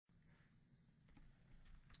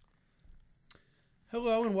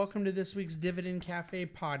Hello and welcome to this week's Dividend Cafe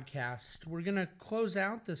podcast. We're going to close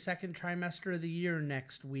out the second trimester of the year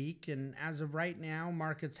next week, and as of right now,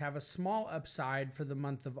 markets have a small upside for the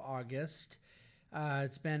month of August.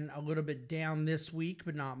 It's been a little bit down this week,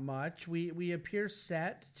 but not much. We appear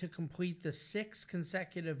set to complete the sixth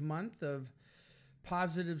consecutive month of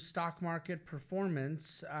positive stock market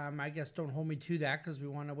performance. I guess don't hold me to that because we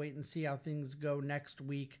want to wait and see how things go next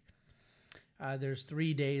week. There's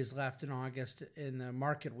 3 days left in August in the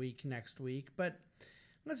market week next week. But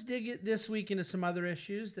let's dig it this week into some other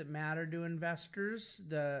issues that matter to investors.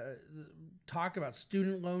 The talk about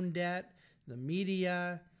student loan debt, the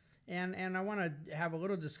media, and I want to have a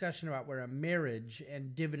little discussion about where a marriage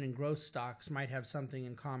and dividend growth stocks might have something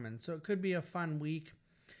in common. So it could be a fun week.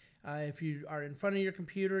 If you are in front of your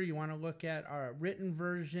computer, you want to look at our written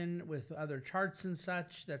version with other charts and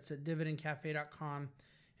such. That's at dividendcafe.com.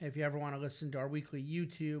 If you ever want to listen to our weekly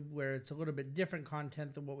YouTube, where it's a little bit different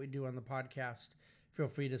content than what we do on the podcast, feel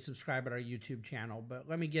free to subscribe at our YouTube channel. But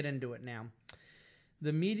let me get into it now.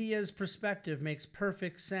 The media's perspective makes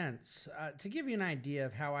perfect sense. To give you an idea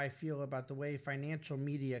of how I feel about the way financial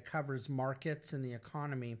media covers markets and the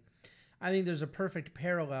economy, I think there's a perfect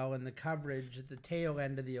parallel in the coverage at the tail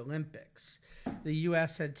end of the Olympics. The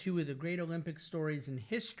U.S. had two of the great Olympic stories in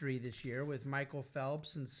history this year with Michael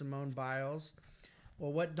Phelps and Simone Biles.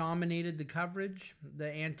 Well, what dominated the coverage?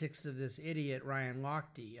 The antics of this idiot, Ryan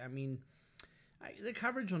Lochte. I mean, the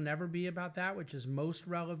coverage will never be about that, which is most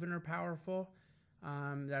relevant or powerful.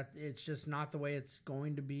 That it's just not the way it's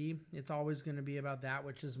going to be. It's always going to be about that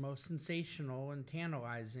which is most sensational and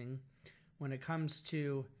tantalizing when it comes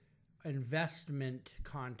to investment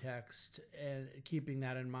context. And keeping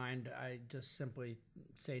that in mind, I just simply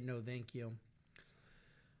say no thank you.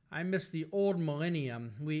 I miss the old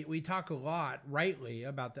millennium. We talk a lot, rightly,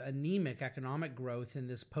 about the anemic economic growth in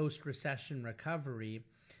this post-recession recovery,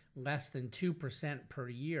 less than 2% per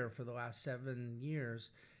year for the last 7 years.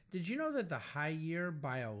 Did you know that the high year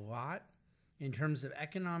by a lot in terms of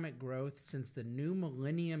economic growth since the new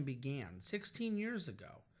millennium began, 16 years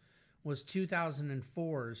ago, was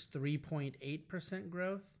 2004's 3.8%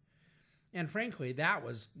 growth? And frankly, that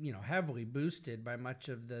was, heavily boosted by much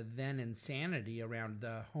of the then insanity around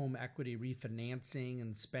the home equity refinancing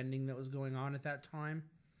and spending that was going on at that time.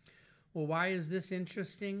 Well, why is this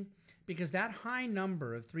interesting? Because that high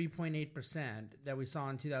number of 3.8% that we saw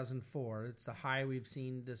in 2004, it's the high we've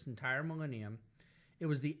seen this entire millennium. It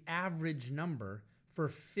was the average number for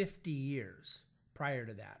 50 years prior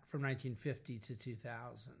to that, from 1950 to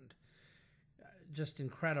 2000. Just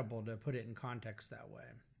incredible to put it in context that way.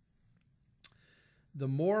 The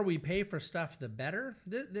more we pay for stuff, the better.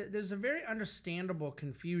 There's a very understandable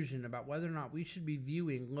confusion about whether or not we should be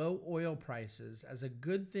viewing low oil prices as a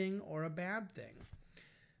good thing or a bad thing.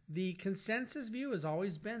 The consensus view has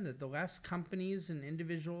always been that the less companies and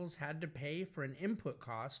individuals had to pay for an input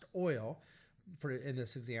cost, oil, in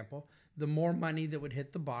this example, the more money that would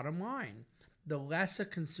hit the bottom line. The less a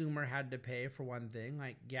consumer had to pay for one thing,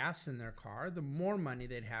 like gas in their car, the more money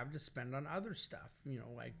they'd have to spend on other stuff,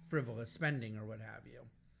 like frivolous spending or what have you.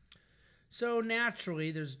 So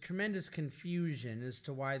naturally, there's tremendous confusion as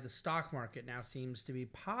to why the stock market now seems to be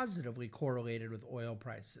positively correlated with oil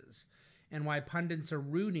prices, and why pundits are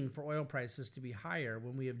rooting for oil prices to be higher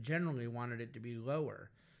when we have generally wanted it to be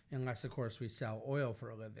lower, unless, of course, we sell oil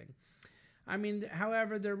for a living.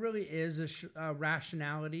 However, there really is a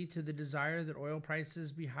rationality to the desire that oil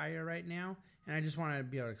prices be higher right now, and I just want to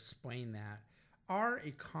be able to explain that. Our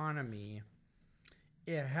economy,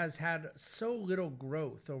 it has had so little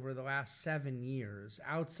growth over the last 7 years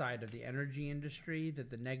outside of the energy industry that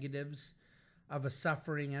the negatives of a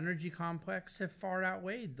suffering energy complex have far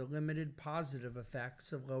outweighed the limited positive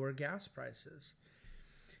effects of lower gas prices.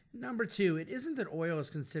 Number two, it isn't that oil is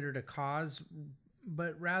considered a cause,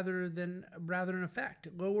 but rather an effect.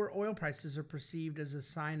 Lower oil prices are perceived as a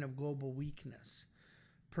sign of global weakness,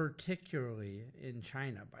 particularly in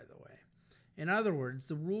China, by the way. In other words,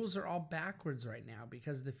 the rules are all backwards right now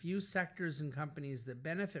because the few sectors and companies that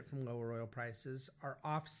benefit from lower oil prices are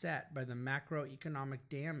offset by the macroeconomic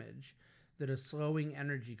damage that a slowing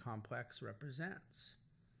energy complex represents.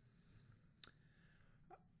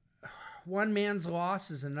 One man's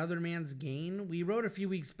loss is another man's gain. We wrote a few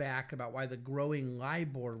weeks back about why the growing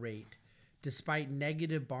LIBOR rate, despite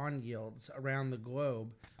negative bond yields around the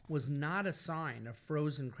globe, was not a sign of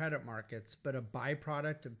frozen credit markets, but a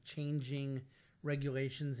byproduct of changing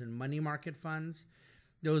regulations in money market funds.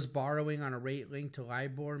 Those borrowing on a rate linked to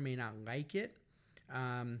LIBOR may not like it.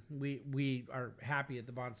 We are happy at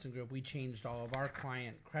the Bahnsen Group. We changed all of our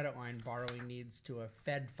client credit line borrowing needs to a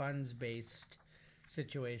Fed funds based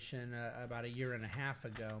situation about a year and a half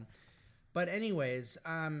ago. But anyways,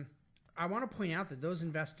 I want to point out that those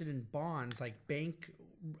invested in bonds like bank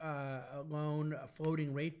loan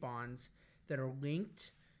floating rate bonds that are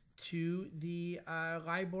linked to the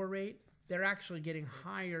LIBOR rate, they're actually getting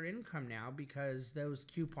higher income now because those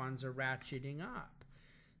coupons are ratcheting up.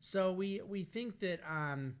 So we think that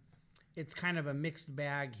it's kind of a mixed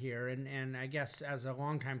bag here, and I guess as a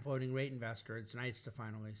longtime floating rate investor, it's nice to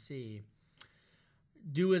finally see.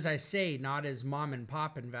 Do as I say, not as mom and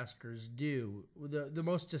pop investors do. The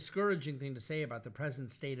most discouraging thing to say about the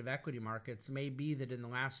present state of equity markets may be that in the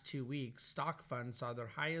last 2 weeks, stock funds saw their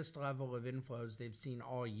highest level of inflows they've seen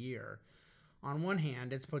all year. On one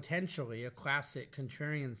hand, it's potentially a classic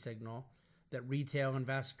contrarian signal that retail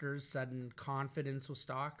investors' sudden confidence with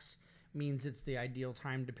stocks means it's the ideal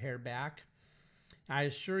time to pare back. I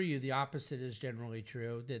assure you the opposite is generally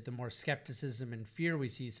true, that the more skepticism and fear we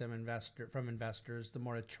see from investors, the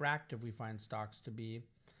more attractive we find stocks to be.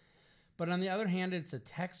 But on the other hand, it's a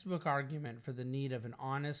textbook argument for the need of an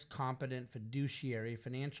honest, competent, fiduciary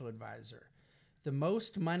financial advisor. The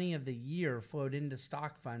most money of the year flowed into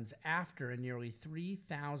stock funds after a nearly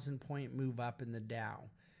 3,000-point move up in the Dow.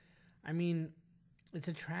 I mean, it's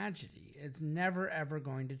a tragedy. It's never, ever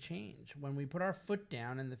going to change. When we put our foot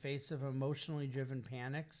down in the face of emotionally driven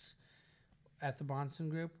panics at the Bahnsen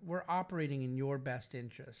Group, we're operating in your best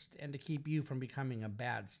interest and to keep you from becoming a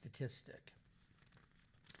bad statistic.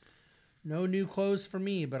 No new clothes for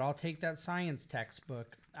me, but I'll take that science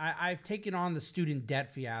textbook. I've taken on the student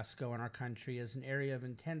debt fiasco in our country as an area of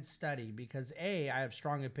intense study because A, I have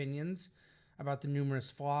strong opinions about the numerous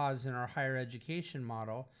flaws in our higher education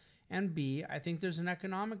model, and B, I think there's an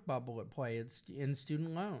economic bubble at play in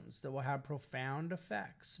student loans that will have profound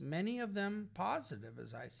effects, many of them positive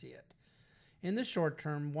as I see it. In the short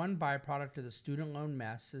term, one byproduct of the student loan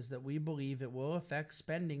mess is that we believe it will affect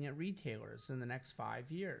spending at retailers in the next 5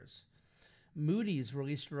 years. Moody's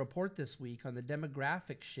released a report this week on the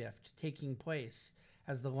demographic shift taking place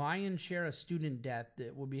as the lion's share of student debt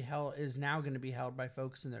that will be held is now going to be held by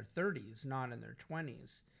folks in their 30s, not in their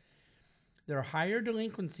 20s. There are higher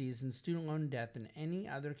delinquencies in student loan debt than any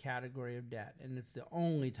other category of debt, and it's the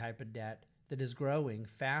only type of debt that is growing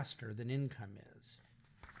faster than income is.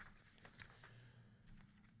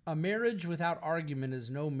 A marriage without argument is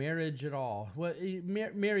no marriage at all. Well,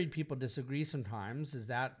 married people disagree sometimes. Is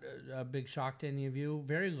that a big shock to any of you?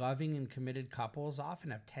 Very loving and committed couples often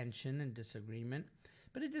have tension and disagreement,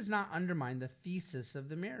 but it does not undermine the thesis of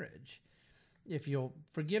the marriage. If you'll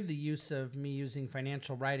forgive the use of me using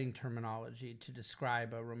financial writing terminology to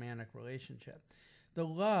describe a romantic relationship, the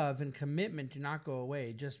love and commitment do not go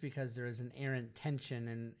away just because there is an errant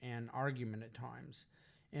tension and argument at times.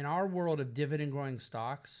 In our world of dividend-growing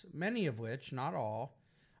stocks, many of which, not all,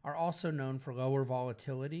 are also known for lower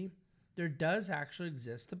volatility, there does actually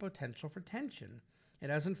exist the potential for tension. It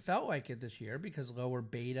hasn't felt like it this year because lower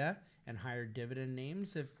beta and higher dividend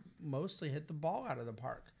names have mostly hit the ball out of the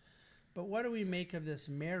park. But what do we make of this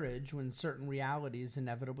marriage when certain realities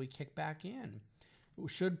inevitably kick back in?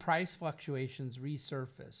 Should price fluctuations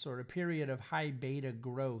resurface or a period of high beta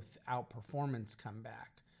growth outperformance come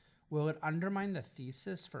back? Will it undermine the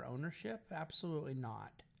thesis for ownership? Absolutely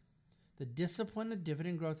not. The discipline of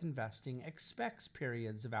dividend growth investing expects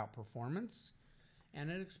periods of outperformance, and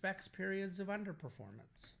it expects periods of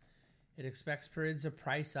underperformance. It expects periods of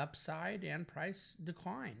price upside and price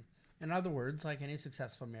decline. In other words, like any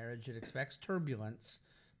successful marriage, it expects turbulence,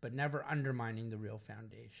 but never undermining the real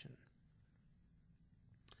foundation.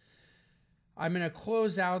 I'm going to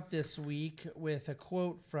close out this week with a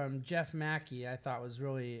quote from Jeff Mackey I thought was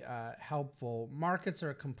really helpful. Markets are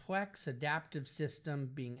a complex, adaptive system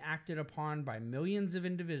being acted upon by millions of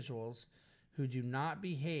individuals who do not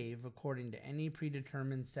behave according to any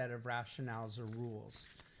predetermined set of rationales or rules.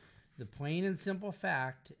 This plain and simple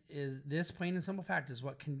fact is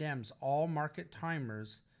what condemns all market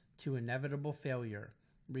timers to inevitable failure,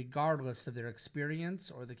 regardless of their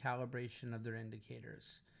experience or the calibration of their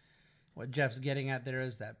indicators. What Jeff's getting at there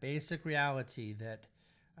is that basic reality that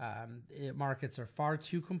markets are far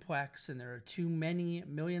too complex and there are too many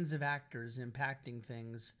millions of actors impacting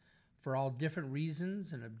things for all different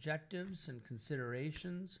reasons and objectives and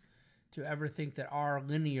considerations to ever think that our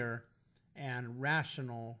linear and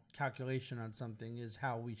rational calculation on something is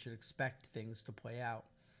how we should expect things to play out.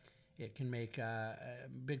 It can make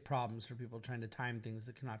big problems for people trying to time things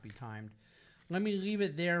that cannot be timed. Let me leave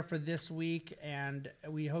it there for this week, and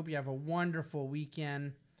we hope you have a wonderful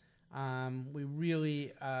weekend. We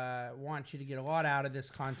really want you to get a lot out of this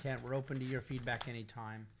content. We're open to your feedback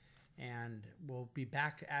anytime, And we'll be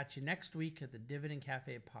back at you next week at the Dividend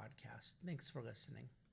Cafe podcast. Thanks for listening.